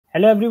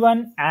Hello,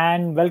 everyone,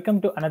 and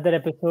welcome to another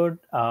episode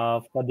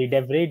for the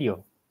Dev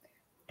Radio.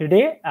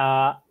 Today,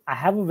 I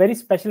have a very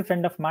special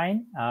friend of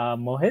mine,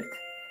 Mohit.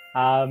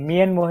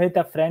 Me and Mohit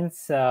are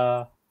friends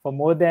for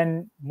more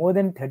than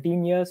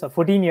 13 years or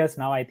 14 years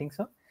now, I think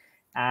so.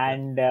 Yeah.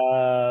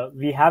 And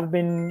we have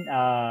been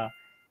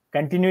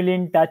continually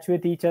in touch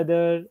with each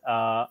other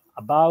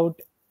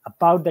about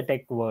the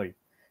tech world.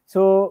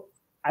 So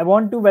I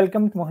want to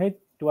welcome Mohit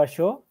to our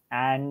show,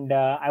 and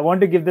I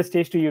want to give the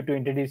stage to you to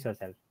introduce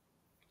yourself.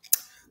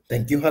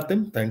 Thank you,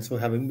 Hatim. Thanks for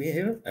having me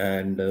here.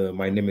 And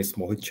my name is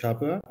Mohit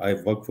Chabbra. I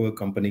work for a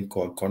company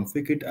called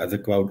Configit as a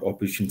cloud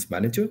operations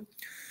manager.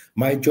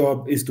 My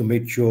job is to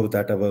make sure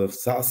that our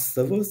SaaS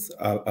servers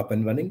are up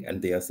and running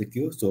and they are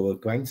secure. So our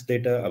clients'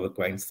 data, our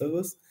client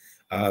servers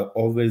are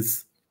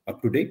always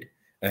up to date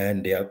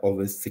and they are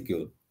always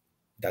secure.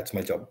 That's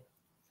my job.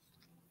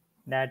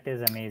 That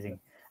is amazing.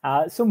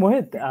 So,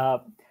 Mohit,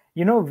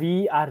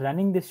 we are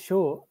running this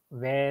show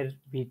where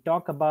we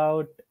talk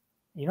about,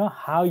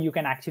 how you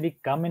can actually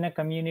come in a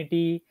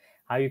community,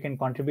 how you can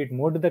contribute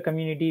more to the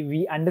community.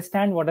 We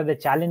understand what are the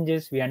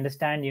challenges. We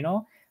understand,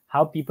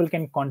 how people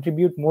can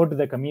contribute more to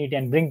the community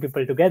and bring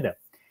people together.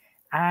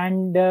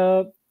 And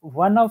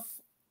one of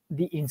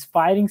the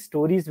inspiring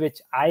stories which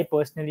I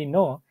personally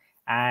know,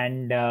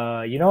 and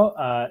you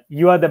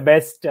are the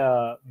best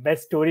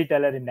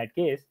storyteller in that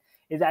case,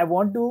 is I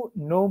want to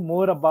know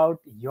more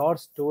about your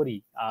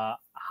story,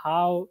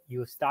 how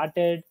you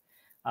started,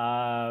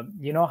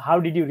 how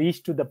did you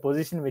reach to the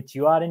position which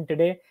you are in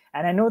today.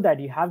 And I know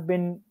that you have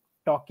been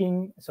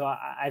talking, so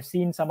I've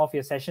seen some of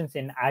your sessions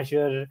in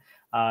Azure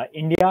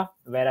India,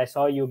 where I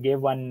saw you gave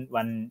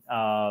one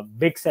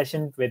big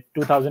session with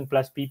 2,000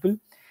 plus people.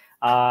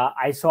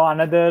 I saw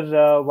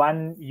another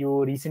one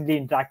you recently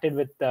interacted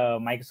with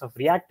Microsoft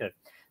Reactor.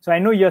 So I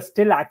know you're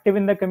still active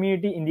in the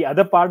community in the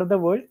other part of the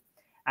world,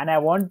 and I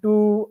want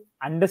to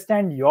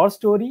understand your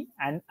story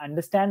and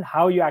understand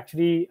how you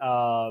actually,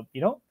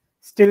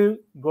 still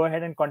go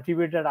ahead and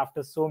contributed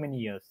after so many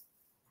years.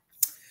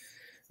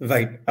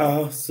 Right.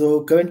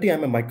 So currently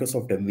I'm a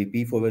Microsoft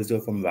MVP for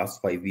Azure from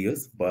last 5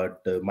 years,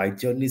 but my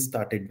journey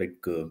started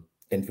like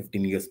 10,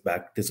 15 years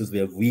back. This is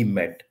where we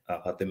met,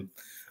 Hatim,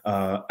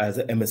 as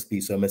a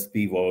MSP. So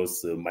MSP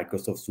was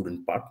Microsoft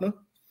student partner.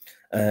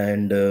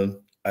 And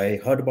I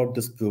heard about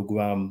this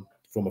program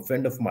from a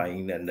friend of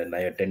mine, and then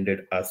I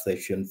attended a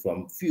session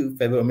from few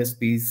fellow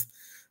MSPs.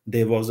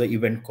 There was an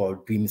event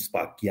called Dream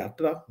Spark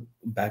Yatra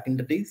back in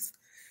the days.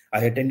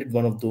 I attended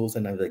one of those,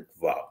 and I was like,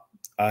 wow.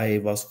 I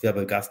was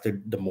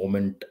flabbergasted the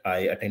moment I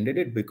attended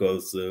it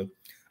because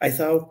I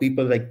saw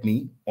people like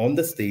me on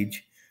the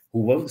stage who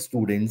were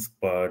students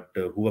but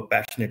who were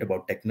passionate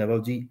about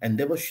technology, and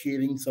they were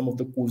sharing some of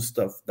the cool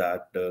stuff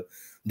that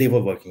they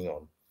were working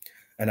on.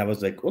 And I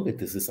was like, okay,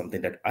 this is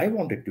something that I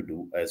wanted to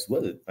do as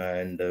well,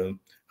 and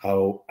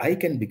how I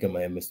can become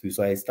an MSP.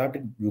 So I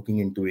started looking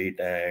into it,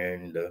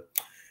 and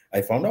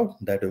I found out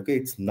that okay,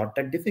 it's not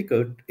that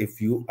difficult. If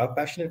you are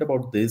passionate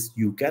about this,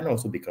 you can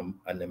also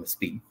become an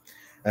MSP.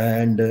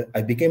 And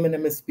I became an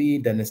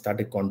MSP. Then I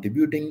started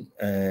contributing,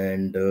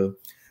 and the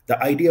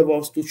idea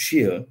was to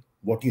share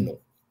what you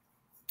know.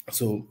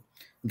 So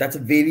that's a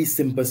very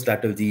simple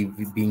strategy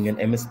with being an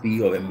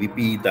MSP or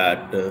MVP,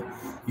 that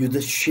you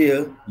just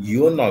share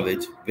your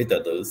knowledge with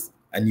others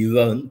and you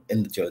learn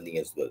in the journey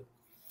as well.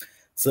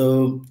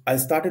 So I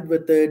started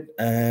with it,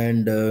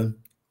 and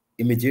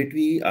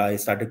immediately I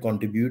started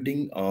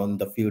contributing on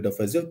the field of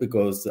Azure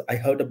because I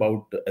heard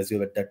about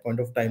Azure at that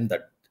point of time,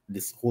 that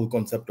this whole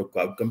concept of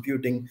cloud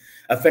computing.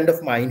 A friend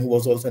of mine who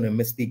was also an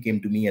MSP came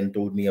to me and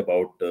told me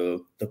about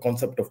the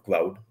concept of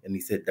cloud, and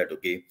he said that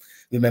okay,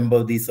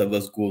 remember these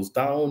servers goes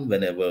down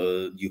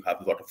whenever you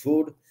have a lot of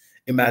load.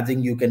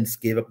 Imagine you can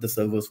scale up the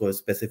servers for a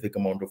specific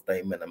amount of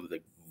time, and I'm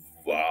like,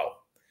 wow.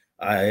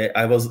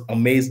 I was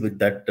amazed with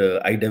that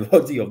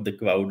ideology of the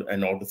cloud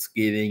and all the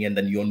scaling, and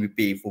then you only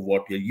pay for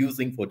what you're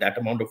using for that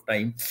amount of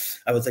time.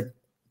 I was like,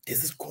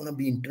 this is gonna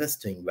be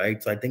interesting,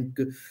 right? So I think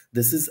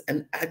this is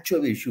an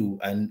actual issue,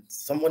 and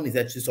someone is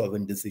actually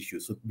solving this issue.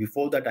 So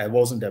before that, I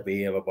wasn't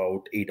aware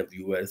about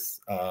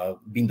AWS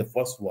being the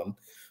first one,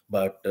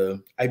 but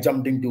I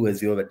jumped into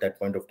Azure at that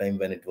point of time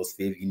when it was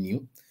very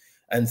new,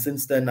 and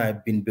since then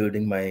I've been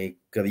building my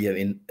career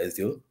in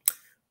Azure.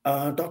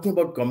 Talking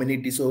about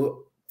community,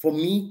 so for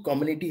me,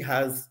 community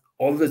has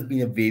always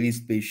been a very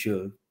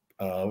special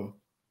uh,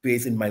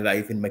 place in my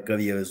life, in my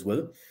career as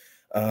well.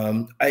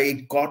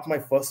 I got my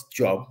first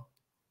job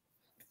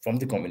from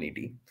the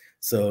community.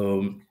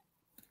 So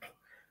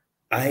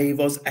I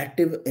was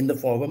active in the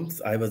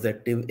forums. I was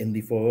active in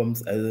the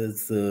forums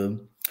as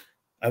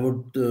I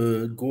would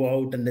go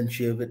out and then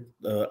share with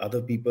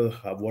other people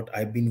what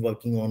I've been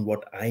working on,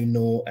 what I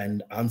know,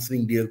 and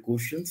answering their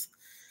questions.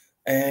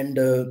 And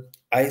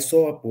I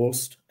saw a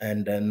post,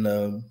 and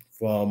then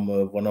from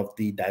one of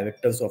the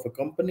directors of a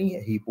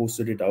company, he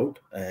posted it out,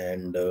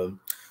 and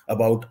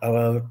about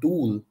our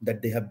tool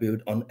that they have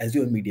built on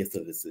Azure Media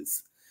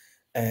Services.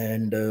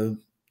 And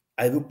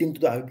I looked into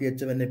the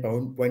architecture, and I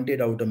pointed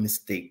out a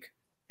mistake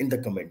in the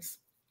comments.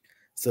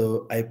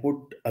 So I put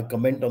a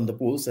comment on the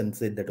post and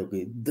said that,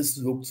 okay, this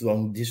looks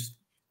wrong. This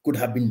could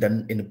have been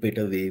done in a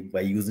better way by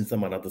using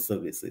some other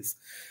services.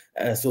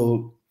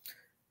 So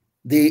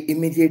they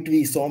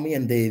immediately saw me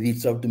and they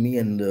reached out to me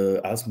and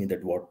asked me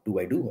that what do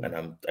I do,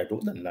 and I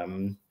told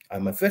them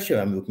I'm a fresher,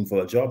 I'm looking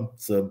for a job.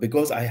 So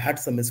because I had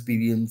some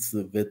experience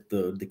with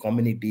the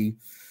community,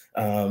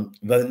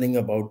 learning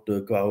about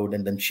the crowd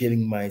and then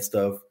sharing my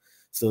stuff,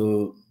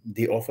 so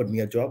they offered me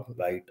a job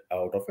right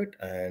out of it,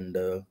 and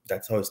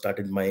that's how I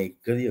started my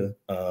career.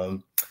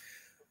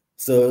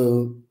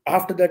 So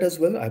after that as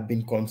well, I've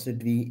been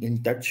constantly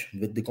in touch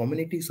with the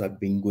community. So I've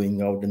been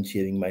going out and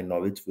sharing my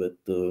knowledge with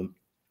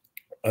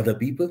other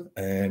people.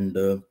 And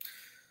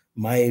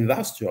my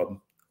last job,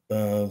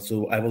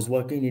 so I was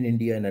working in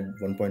India, and at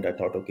one point I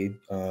thought, okay,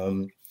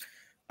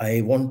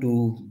 I want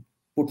to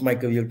put my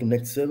career to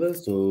next level,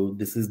 so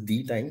this is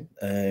the time.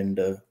 And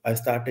I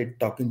started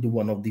talking to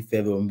one of the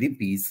fellow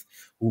MVPs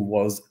who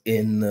was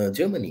in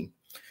Germany,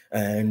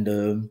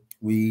 and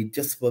we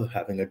just were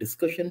having a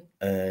discussion,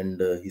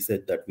 and he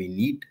said that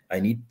I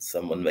need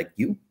someone like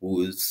you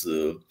who is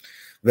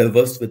well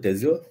versed with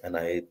Azure. And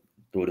I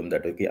told him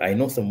that, okay, I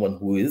know someone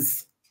who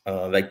is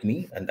like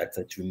me, and that's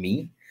actually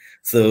me.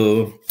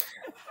 So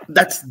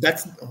that's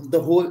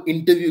the whole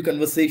interview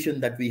conversation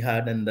that we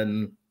had. And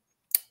then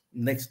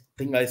next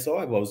thing I saw,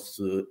 I was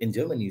in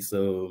Germany.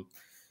 So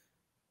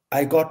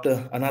I got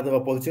another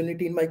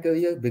opportunity in my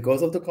career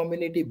because of the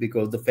community,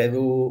 because the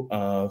fellow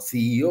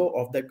CEO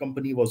of that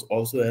company was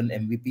also an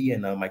MVP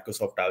and a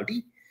Microsoft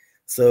RD.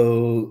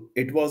 So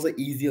it was an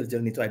easier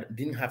journey. So I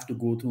didn't have to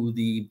go through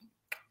the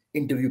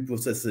interview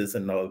processes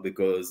and all,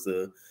 because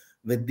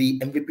with the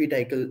MVP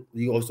title,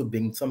 you also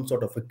bring some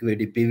sort of a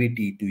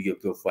credibility to your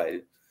profile.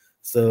 Correct.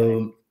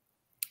 So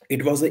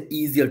it was an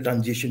easier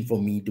transition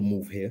for me to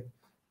move here.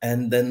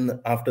 And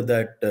then after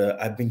that,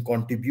 I've been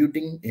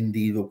contributing in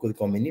the local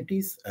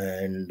communities,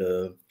 and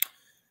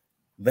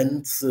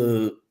once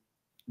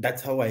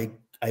that's how I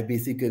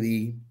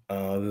basically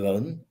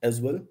learn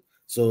as well.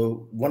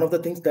 So one of the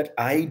things that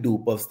I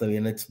do personally,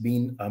 and it's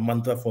been a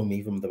mantra for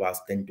me from the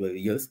last 10 to 12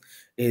 years,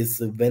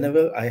 is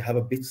whenever I have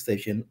a pitch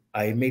session,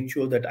 I make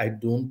sure that I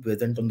don't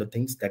present on the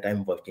things that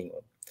I'm working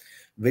on,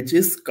 which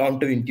is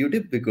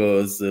counterintuitive,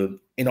 because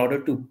in order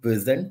to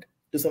present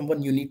to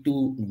someone, you need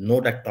to know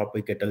that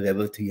topic at a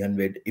level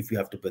 300 if you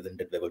have to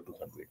present at level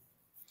 200.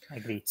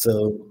 Agree.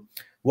 So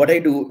what I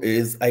do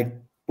is I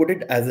put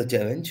it as a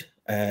challenge,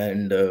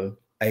 and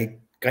I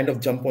kind of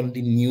jump on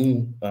the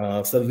new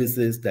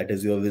services that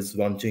Azure is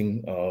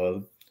launching,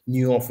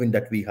 new offering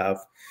that we have.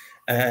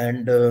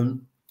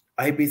 And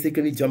I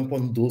basically jump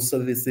on those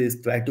services,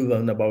 try to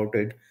learn about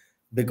it,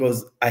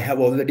 because I have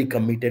already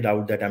committed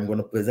out that I'm going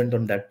to present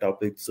on that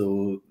topic.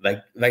 So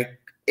like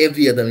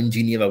every other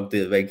engineer out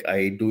there, like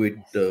I do it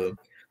Yes.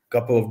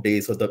 couple of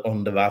days or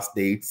on the last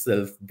day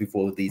itself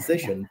before the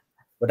session.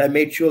 But I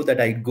made sure that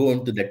I go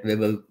into that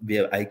level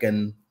where I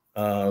can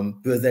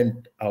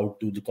present out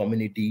to the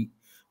community.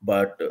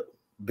 But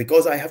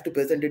because I have to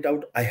present it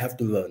out, I have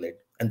to learn it.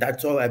 And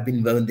that's all I've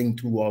been learning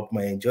throughout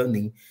my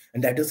journey.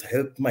 And that has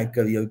helped my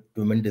career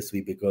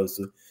tremendously, because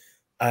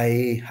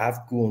I have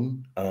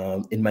grown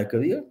in my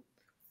career,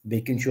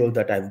 making sure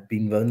that I've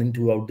been learning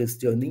throughout this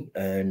journey.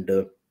 And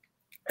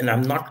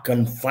I'm not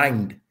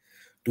confined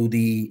to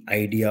the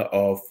idea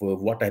of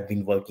what I've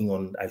been working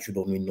on. I should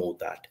only know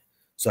that.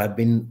 So I've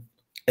been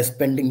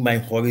expanding my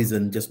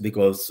horizon just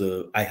because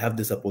I have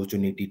this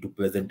opportunity to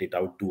present it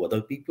out to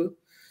other people.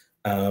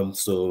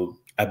 So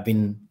I've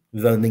been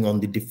learning on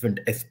the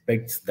different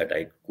aspects that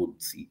I could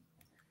see,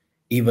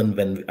 even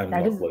when I'm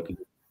That not is, working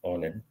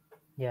on it.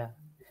 yeah.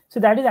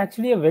 So that is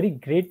actually a very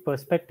great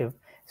perspective.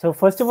 So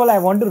first of all, I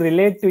want to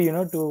relate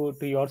to,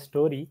 to your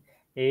story.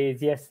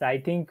 Is, yes, I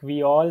think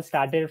we all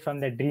started from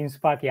the Dream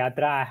Spark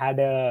Yatra. I had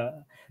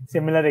a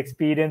similar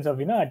experience of,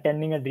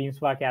 attending a Dream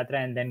Spark Yatra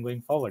and then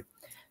going forward.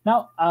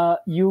 Now,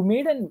 you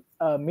made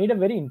a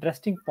very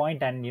interesting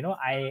point, and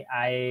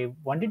I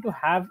wanted to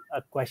have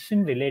a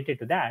question related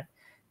to that.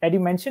 That you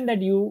mentioned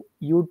that you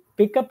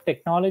pick up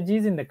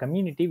technologies in the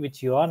community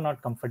which you are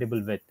not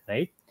comfortable with,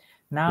 right? Yeah.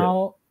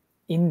 Now,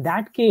 in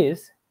that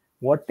case,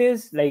 what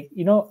is, like,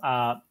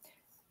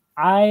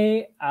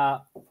 I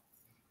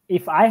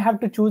if I have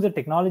to choose a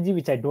technology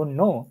which I don't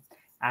know,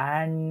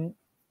 and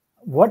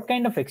what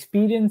kind of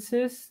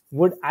experiences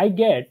would I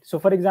get? So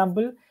for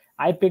example,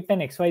 I picked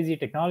an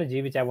XYZ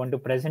technology which I want to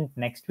present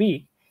next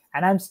week,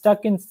 and I'm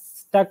stuck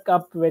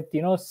up with,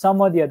 some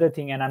or the other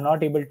thing, and I'm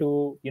not able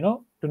to,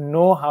 to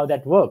know how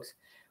that works.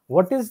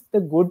 What is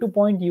the go-to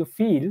point you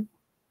feel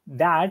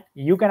that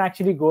you can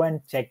actually go and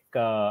check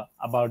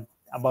about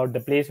the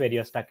place where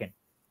you're stuck in?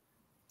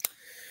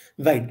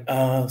 Right.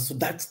 So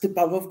that's the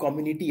power of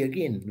community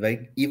again,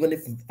 right? Even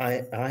if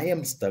I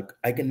am stuck,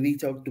 I can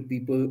reach out to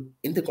people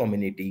in the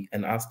community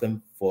and ask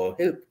them for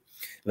help.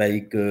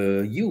 Like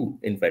you,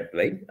 in fact,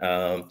 right?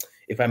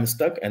 If I'm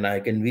stuck and I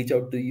can reach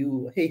out to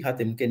you, hey,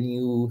 Hatim, can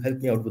you help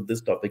me out with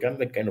this topic? I'm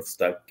like kind of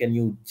stuck. Can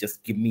you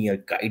just give me a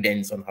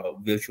guidance on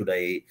where should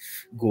I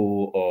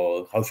go,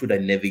 or how should I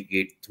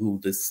navigate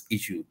through this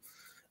issue?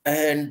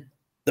 And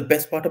the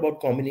best part about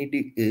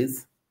community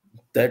is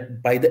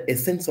that by the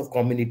essence of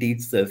community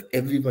itself,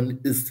 everyone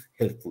is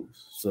helpful.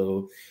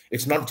 So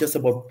it's not just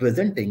about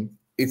presenting,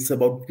 it's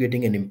about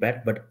creating an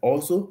impact, but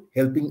also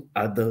helping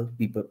other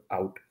people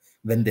out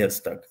when they're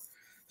stuck.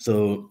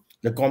 So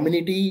the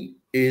community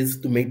is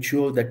to make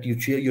sure that you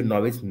share your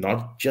knowledge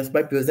not just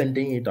by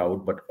presenting it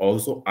out, but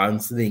also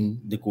answering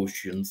the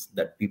questions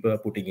that people are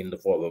putting in the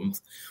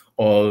forums,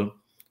 or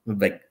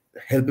like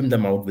helping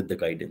them out with the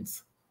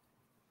guidance.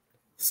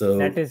 That So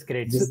is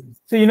great. So, this,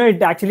 so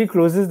it actually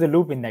closes the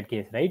loop in that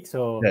case, right?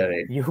 So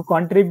right. you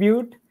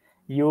contribute,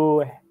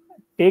 you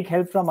take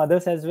help from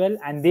others as well,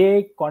 and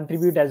they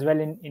contribute as well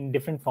in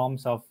different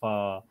forms of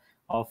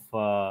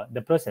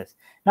the process.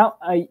 Now,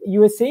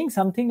 you were saying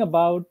something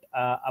about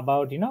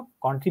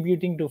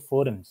contributing to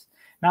forums.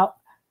 Now,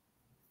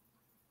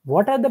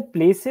 what are the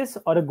places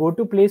or a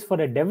go-to place for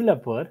a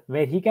developer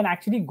where he can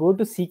actually go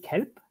to seek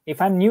help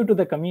if I'm new to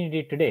the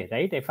community today,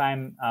 right? If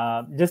I'm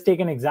just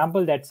take an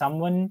example that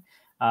someone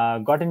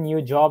got a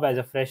new job as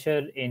a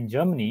fresher in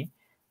Germany,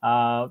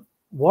 uh,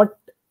 what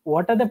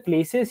what are the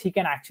places he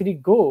can actually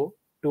go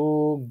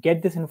to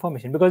get this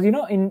information? Because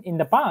in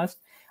the past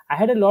I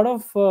had a lot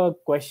of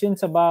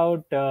questions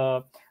about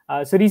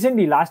so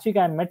recently last week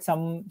I met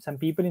some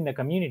people in the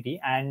community,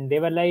 and they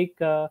were like,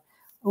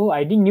 oh,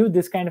 I didn't knew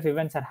this kind of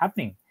events are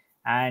happening.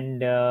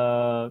 And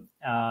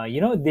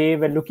they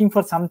were looking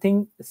for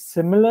something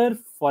similar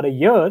for a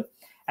year,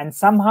 and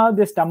somehow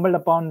they stumbled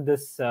upon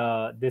this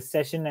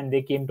session, and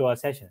they came to our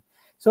session.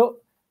 So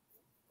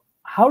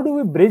how do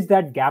we bridge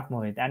that gap,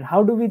 Mohit, and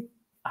how do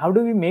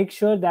we make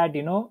sure that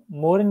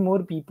more and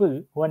more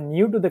people who are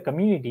new to the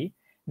community,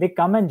 they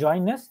come and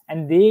join us,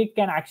 and they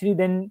can actually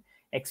then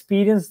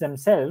experience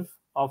themselves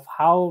of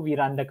how we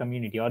run the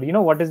community, or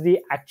what is the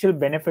actual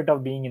benefit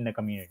of being in the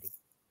community?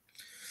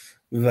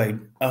 Right.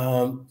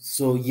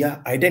 So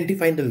yeah,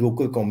 identifying the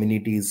local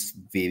community is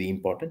very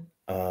important.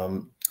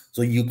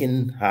 So you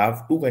can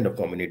have two kind of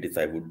communities.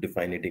 I would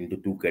define it into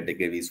two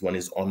categories. One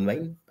is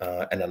online,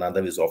 and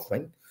another is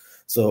offline.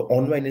 So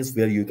online is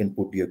where you can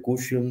put your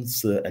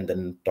questions and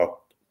then talk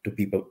to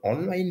people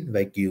online.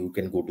 Like you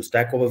can go to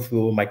Stack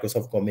Overflow,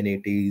 Microsoft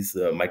communities,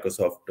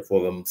 Microsoft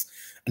forums,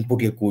 and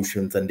put your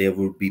questions, and there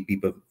will be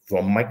people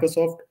from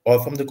Microsoft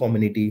or from the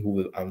community who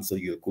will answer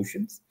your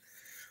questions.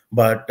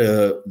 But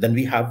then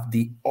we have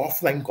the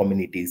offline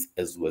communities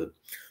as well.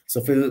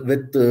 So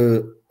with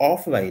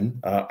offline,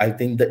 I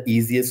think the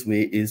easiest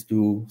way is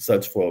to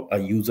search for a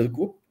user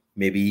group.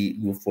 Maybe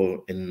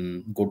go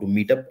to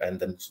Meetup and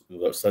then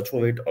search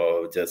for it,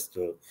 or just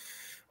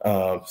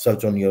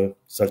search on your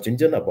search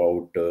engine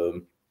about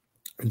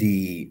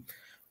the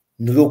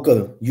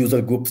local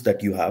user groups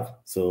that you have.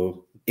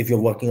 So if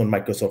you're working on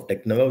Microsoft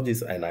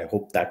technologies, and I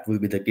hope that will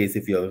be the case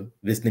if you're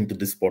listening to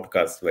this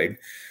podcast, right?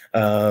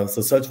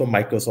 So search for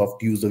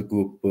Microsoft user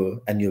group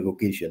and your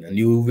location, and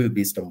you will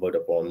be stumbled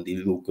upon the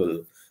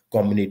local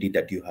community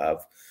that you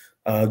have.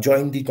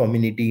 Join the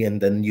community,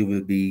 and then you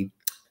will be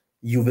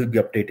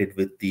updated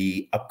with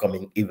the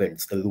upcoming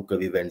events, the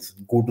local events.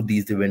 Go to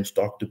these events,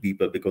 talk to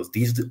people, because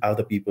these are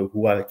the people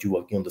who are actually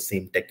working on the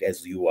same tech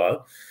as you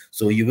are.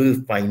 So you will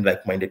find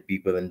like-minded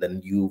people, and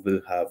then you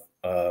will have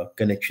a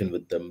connection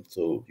with them.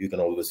 So you can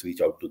always reach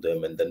out to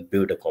them and then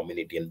build a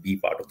community and be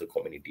part of the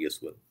community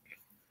as well.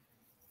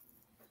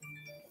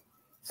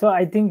 So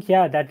I think,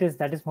 yeah, that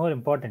is more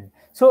important.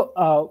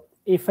 So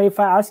if I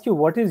ask you,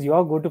 what is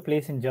your go-to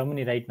place in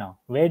Germany right now?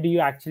 Where do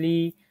you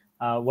actually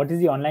what is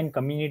the online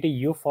community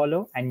you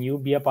follow and you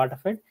be a part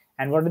of it,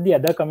 and what are the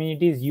other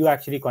communities you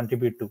actually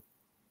contribute to?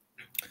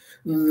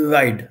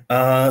 Right.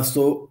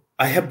 So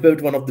I have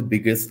built one of the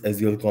biggest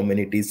Azure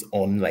communities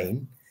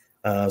online.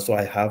 So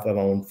I have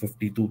around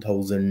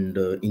 52,000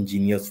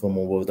 engineers from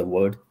over the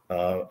world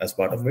as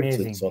part of it.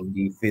 So it's Amazing. on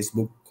the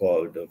Facebook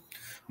called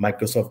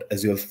Microsoft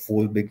Azure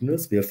for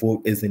Beginners, where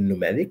 4 is in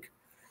numeric.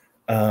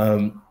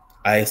 Um,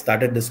 I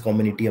started this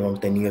community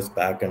around 10 years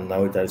back, and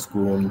now it has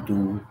grown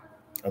to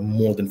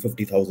more than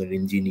 50,000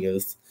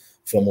 engineers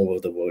from over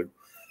the world.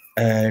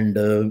 And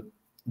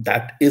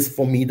that is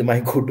for me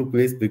my go-to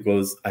place,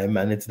 because I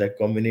manage that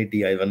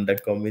community, I run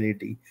that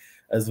community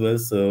as well.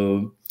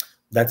 So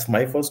that's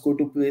my first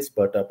go-to place.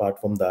 But apart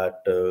from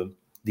that,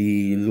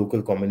 the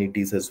local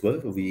communities as well,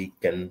 we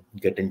can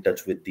get in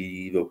touch with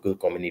the local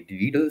community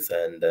leaders,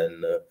 and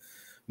then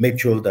make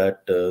sure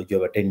that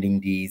you're attending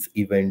these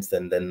events,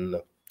 and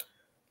then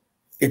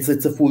it's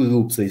a full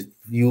loop. So if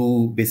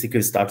you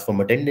basically start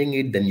from attending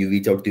it, then you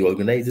reach out to the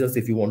organizers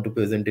if you want to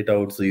present it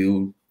out. So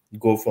you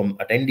go from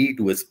attendee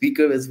to a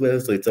speaker as well.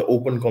 So it's an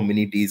open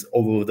communities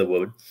all over the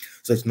world.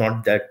 So it's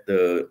not that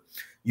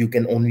you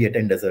can only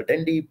attend as an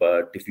attendee,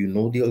 but if you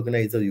know the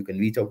organizer, you can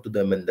reach out to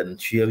them and then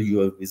share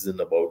your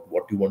vision about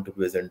what you want to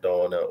present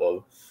on,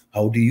 or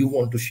how do you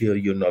want to share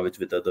your knowledge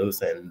with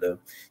others. And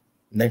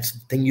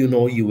next thing you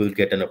know, you will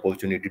get an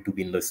opportunity to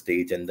be in the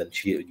stage and then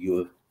share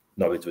your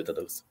knowledge with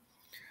others.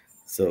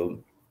 So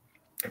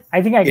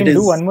I think I it can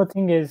do one is more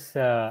thing is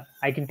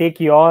I can take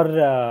your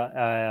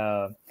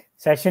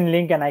session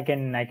link, and I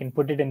can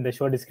put it in the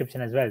show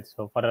description as well,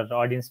 so for our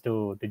audience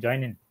to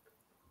join in.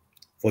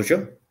 For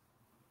sure.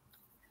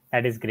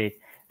 That is great.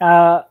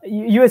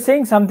 You were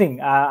saying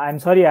something. I'm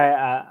sorry,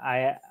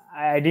 I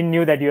didn't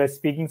knew that you were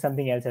speaking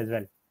something else as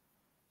well.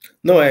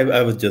 No,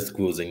 I was just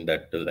closing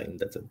that line.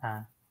 That's it.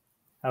 Uh,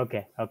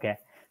 okay, okay.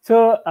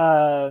 So,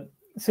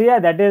 so yeah,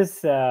 that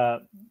is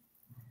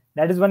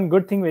one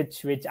good thing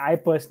which I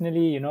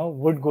personally,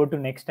 would go to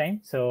next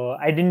time. So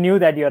I didn't knew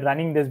that you're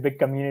running this big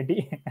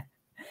community.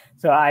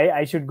 So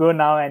I should go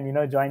now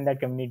and join that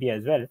community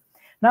as well.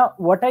 Now,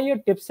 what are your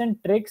tips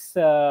and tricks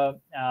for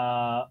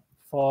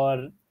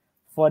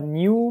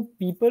new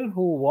people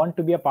who want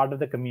to be a part of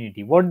the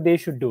community? What they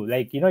should do?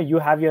 Like, you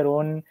have your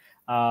own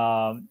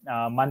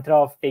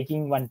mantra of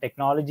taking one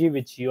technology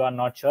which you are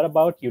not sure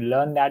about, you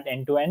learn that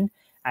end to end,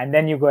 and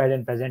then you go ahead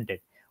and present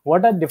it.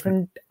 What are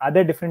different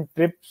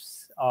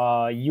tips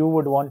you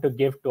would want to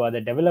give to other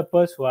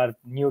developers who are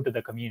new to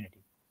the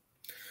community?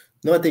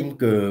 No, I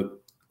think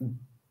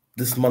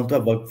this mantra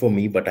worked for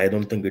me, but I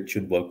don't think it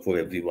should work for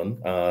everyone.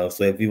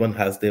 So everyone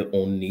has their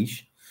own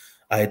niche.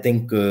 I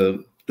think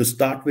to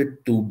start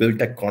with, to build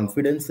that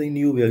confidence in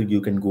you, where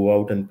you can go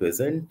out and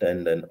present,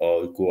 and then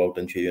or go out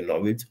and share your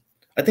knowledge.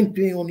 I think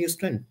play on your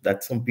strength.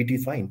 That's completely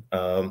fine.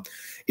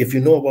 If you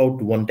know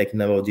about one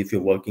technology, if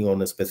you're working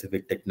on a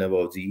specific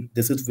technology,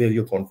 this is where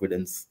your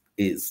confidence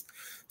is.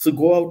 So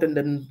go out and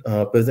then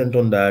present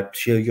on that,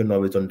 share your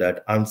knowledge on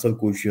that, answer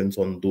questions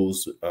on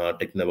those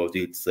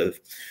technology itself,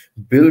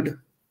 build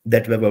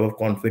that level of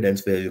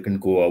confidence where you can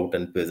go out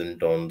and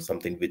present on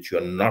something which you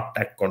are not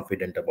that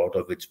confident about,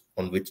 or which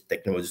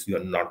technologies you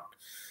are not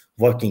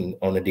working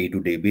on a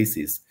day-to-day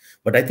basis.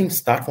 But I think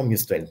start from your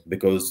strength,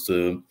 because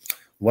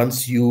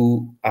once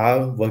you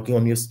are working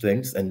on your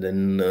strengths, and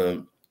then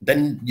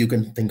you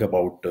can think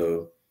about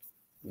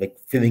like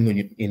filling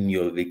in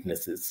your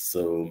weaknesses.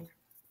 So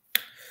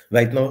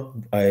right now,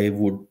 I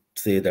would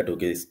say that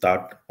okay,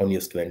 start on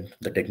your strength,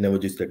 the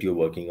technologies that you're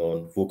working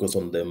on, focus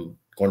on them,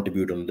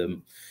 contribute on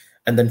them,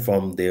 and then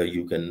from there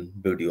you can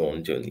build your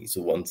own journey.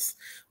 So once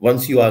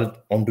you are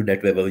onto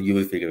that level, you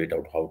will figure it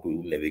out how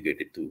to navigate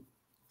it too.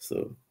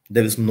 So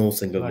there is no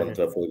single Got it.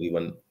 mantra for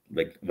everyone.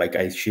 Like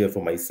I share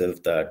for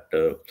myself that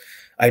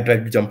I try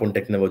to jump on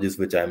technologies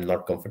which I'm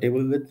not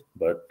comfortable with,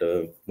 but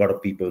a lot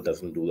of people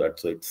doesn't do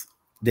that. So it's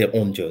their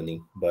own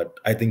journey. But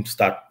I think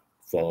start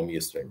from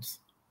your strengths.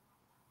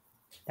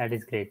 That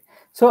is great.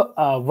 So,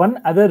 one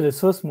other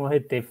resource,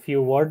 Mohit, if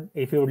you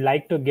would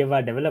like to give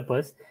our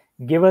developers,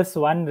 give us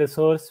one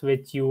resource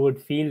which you would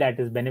feel that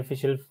is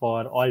beneficial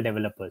for all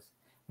developers.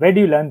 Where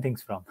do you learn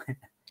things from?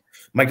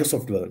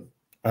 Microsoft Learn.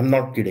 I'm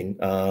not kidding.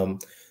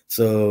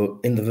 So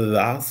in the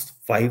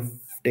last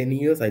 5-10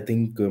 years, I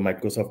think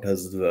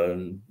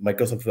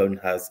Microsoft Learn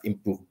has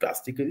improved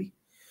drastically.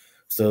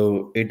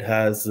 So it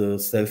has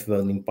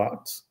self-learning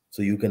parts.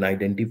 So you can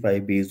identify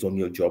based on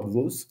your job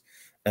goals,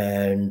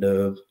 and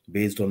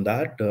based on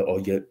that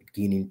or your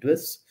keen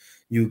interests,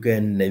 you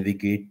can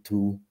navigate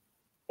through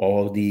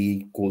all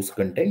the course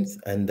contents,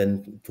 and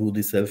then through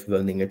the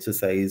self-learning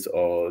exercise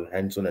or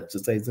hands-on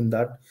exercise in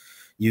that,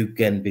 you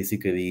can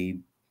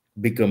basically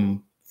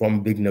become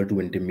from beginner to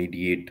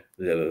intermediate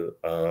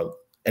level,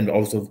 and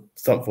also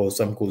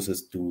some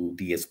courses to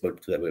the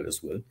expert level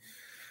as well.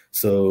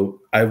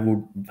 So I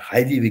would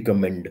highly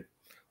recommend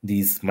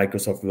these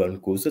Microsoft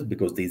Learn courses,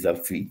 because these are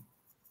free,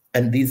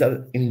 and these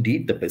are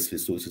indeed the best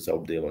resources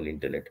out there on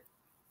internet.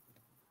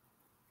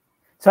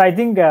 So I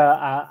think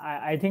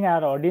I think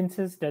our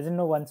audiences doesn't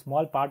know one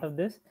small part of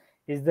this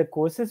is the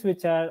courses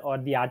which are or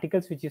the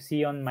articles which you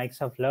see on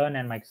Microsoft Learn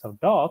and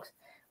Microsoft Docs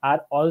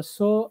are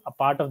also a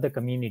part of the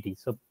community.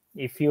 So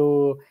if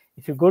you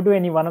go to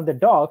any one of the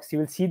docs, you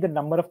will see the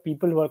number of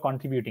people who are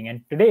contributing.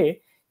 And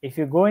today, if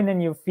you go in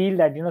and you feel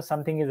that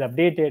something is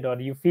updated, or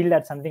you feel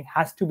that something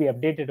has to be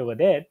updated over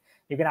there,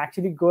 you can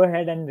actually go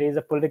ahead and raise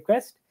a pull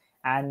request,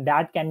 and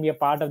that can be a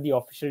part of the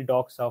official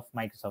docs of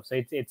Microsoft.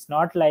 So it's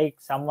not like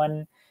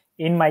someone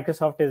in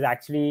Microsoft is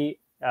actually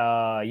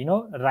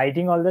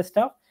writing all this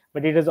stuff,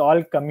 but it is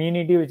all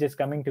community which is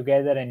coming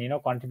together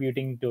and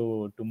contributing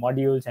to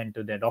modules and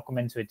to the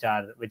documents which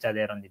are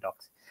there on the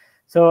docs.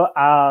 So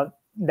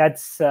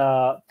that's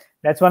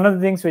one of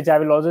the things which I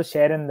will also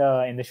share in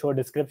the show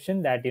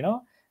description, that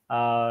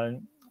uh,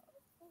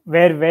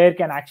 where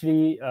can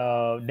actually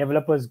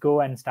developers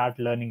go and start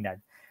learning that.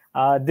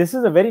 This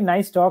is a very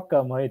nice talk,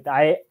 Mohit.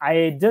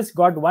 I just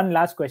got one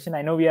last question.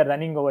 I know we are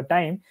running over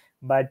time,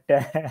 but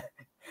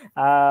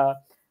uh,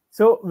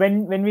 so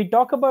when we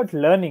talk about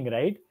learning,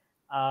 right?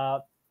 Uh,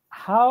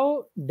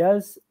 how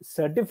does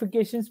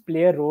certifications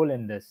play a role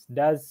in this?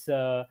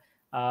 Uh,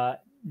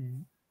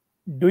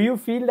 do you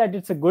feel that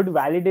it's a good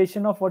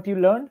validation of what you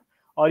learned,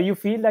 or you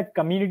feel that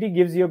community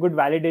gives you a good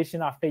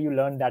validation after you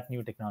learn that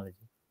new technology?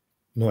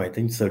 No, I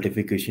think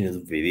certification is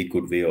a very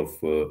good way of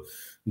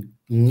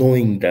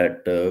knowing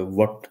that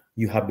what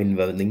you have been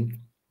learning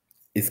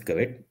is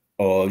correct,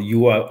 or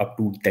you are up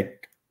to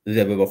that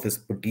level of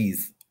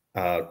expertise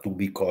to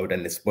be called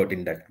an expert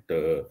in that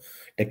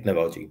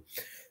technology.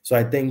 So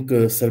I think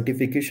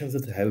certifications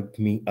has helped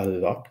me a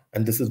lot,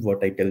 and this is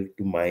what I tell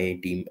to my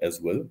team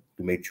as well,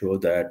 to make sure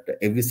that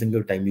every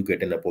single time you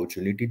get an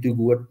opportunity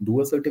to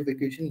do a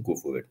certification, go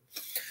for it.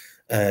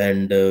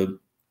 And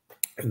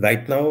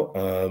right now,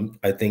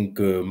 I think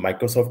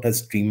Microsoft has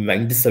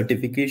streamlined the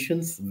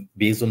certifications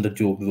based on the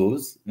job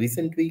roles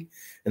recently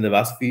in the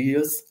last few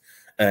years,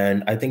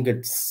 and I think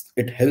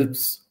it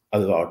helps a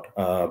lot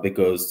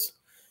because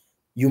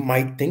you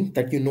might think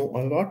that you know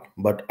a lot,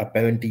 but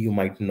apparently you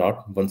might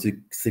not once you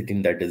sit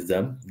in that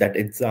exam. That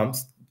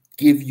exams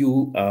give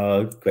you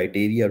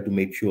criteria to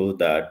make sure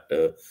that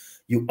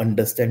you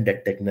understand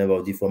that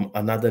technology from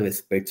another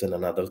aspects and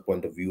another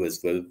point of view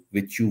as well,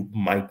 which you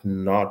might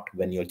not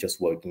when you're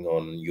just working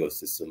on your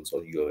systems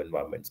or your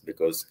environments,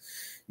 because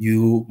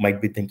you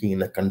might be thinking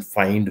in a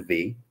confined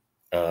way,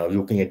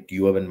 looking at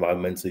your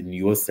environments in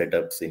your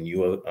setups in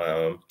your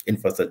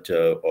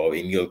infrastructure or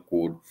in your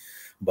code.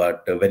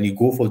 But when you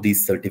go for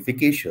these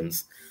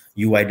certifications,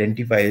 you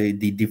identify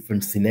the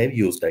different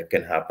scenarios that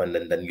can happen,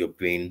 and then your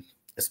brain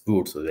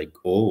explodes. So like,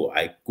 oh,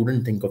 I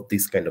couldn't think of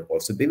these kind of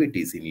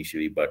possibilities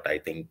initially, but I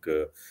think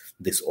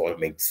this all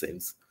makes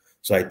sense.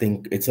 So I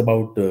think it's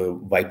about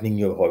widening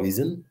your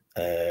horizon,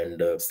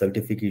 and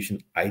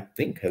certification, I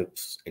think,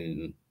 helps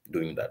in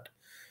doing that.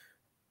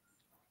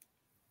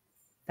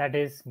 That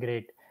is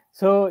great.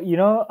 So,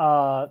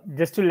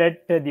 just to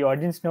let the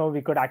audience know,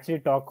 we could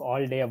actually talk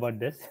all day about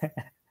this.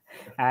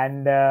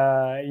 And,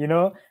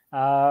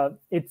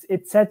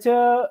 it's such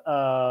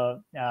a,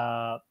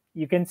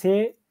 you can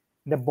say,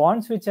 the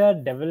bonds which are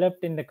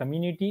developed in the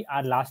community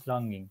are last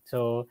longing.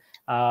 So,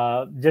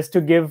 just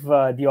to give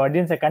the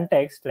audience a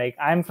context, like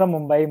I'm from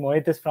Mumbai,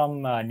 Mohit is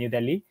from New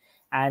Delhi,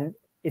 and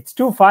it's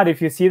too far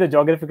if you see the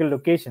geographical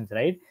locations,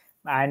 right?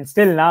 And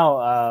still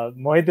now,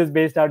 Mohit is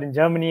based out in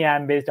Germany,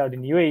 I'm based out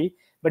in UAE,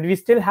 but we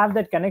still have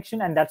that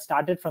connection, and that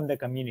started from the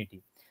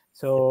community.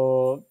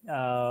 So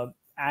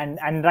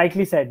and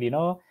rightly said,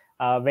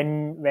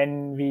 when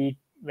we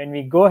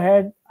go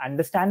ahead,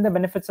 understand the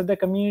benefits of the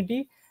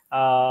community,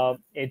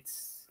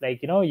 it's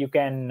like, you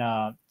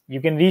can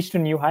reach to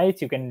new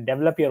heights, you can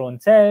develop your own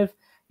self,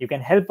 you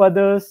can help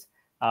others,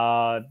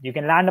 you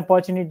can land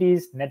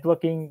opportunities,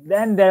 networking.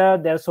 Then there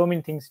are so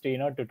many things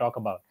to talk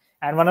about,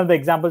 and one of the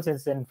examples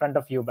is in front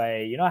of you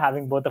by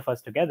having both of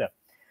us together.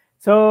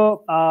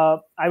 So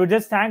I would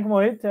just thank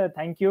Mohit.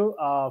 Thank you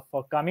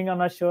for coming on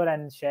our show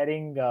and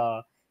sharing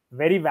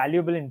very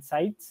valuable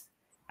insights.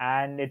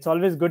 And it's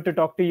always good to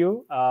talk to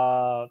you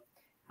uh,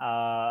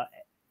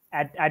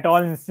 at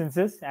all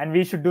instances. And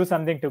we should do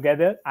something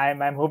together.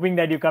 I'm hoping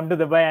that you come to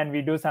Dubai and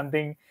we do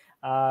something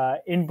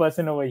in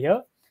person over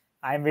here.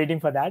 I'm waiting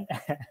for that.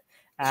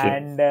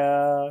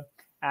 Sure.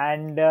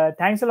 and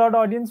thanks a lot,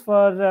 audience,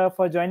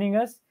 for joining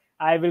us.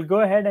 I will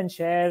go ahead and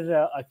share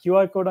a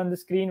QR code on the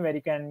screen where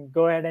you can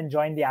go ahead and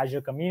join the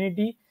Azure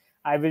community.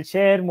 I will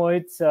share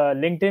Mohit's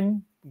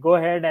LinkedIn. Go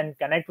ahead and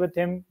connect with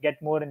him, get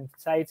more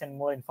insights and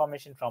more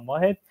information from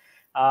Mohit.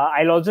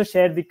 I'll also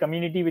share the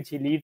community which he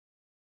leads